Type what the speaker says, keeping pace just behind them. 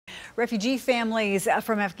Refugee families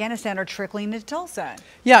from Afghanistan are trickling into Tulsa.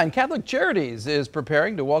 Yeah, and Catholic Charities is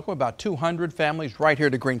preparing to welcome about 200 families right here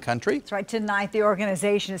to Green Country. That's right. Tonight, the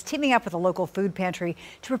organization is teaming up with a local food pantry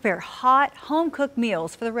to prepare hot, home-cooked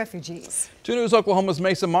meals for the refugees. 2 News Oklahoma's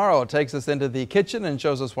Mason Morrow takes us into the kitchen and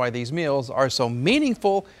shows us why these meals are so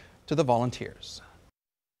meaningful to the volunteers.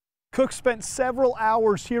 Cooks spent several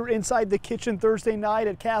hours here inside the kitchen Thursday night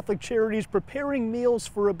at Catholic Charities preparing meals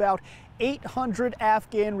for about 800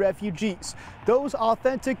 Afghan refugees. Those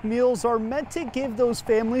authentic meals are meant to give those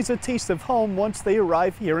families a taste of home once they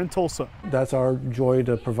arrive here in Tulsa. That's our joy,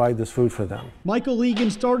 to provide this food for them. Michael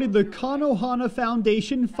Egan started the Kanohana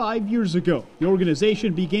Foundation 5 years ago. The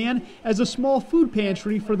organization began as a small food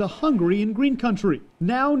pantry for the hungry in Green Country.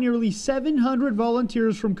 Now nearly 700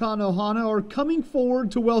 volunteers from Kanohana are coming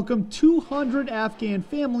forward to welcome 200 Afghan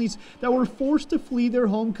families that were forced to flee their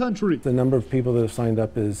home country. The number of people that have signed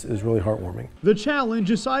up is really heartwarming. The challenge,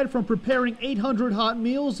 aside from preparing 800 hot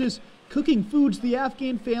meals, is cooking foods the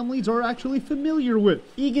Afghan families are actually familiar with.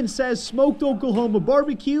 Egan says smoked Oklahoma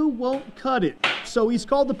barbecue won't cut it. So he's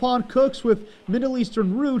called upon cooks with Middle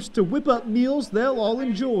Eastern roots to whip up meals they'll all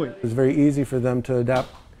enjoy. It's very easy for them to adapt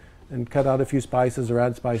and cut out a few spices or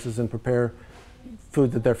add spices and prepare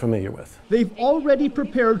food that they're familiar with. They've already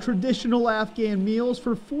prepared traditional Afghan meals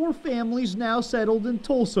for 4 families now settled in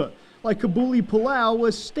Tulsa, like Kabuli Palau,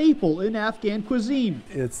 a staple in Afghan cuisine.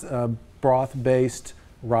 It's broth-based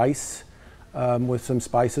rice with some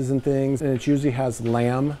spices and things, and it usually has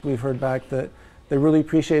lamb. We've heard back that they really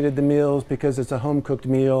appreciated the meals because it's a home-cooked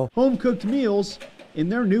meal. Home-cooked meals in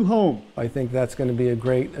their new home. I think that's going to be a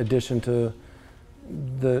great addition to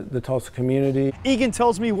the Tulsa community. Egan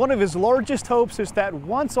tells me one of his largest hopes is that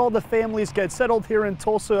once all the families get settled here in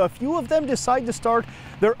Tulsa, a few of them decide to start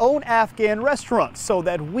their own Afghan restaurants so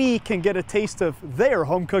that we can get a taste of their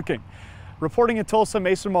home cooking. Reporting in Tulsa,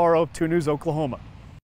 Mason Morrow, 2 News Oklahoma.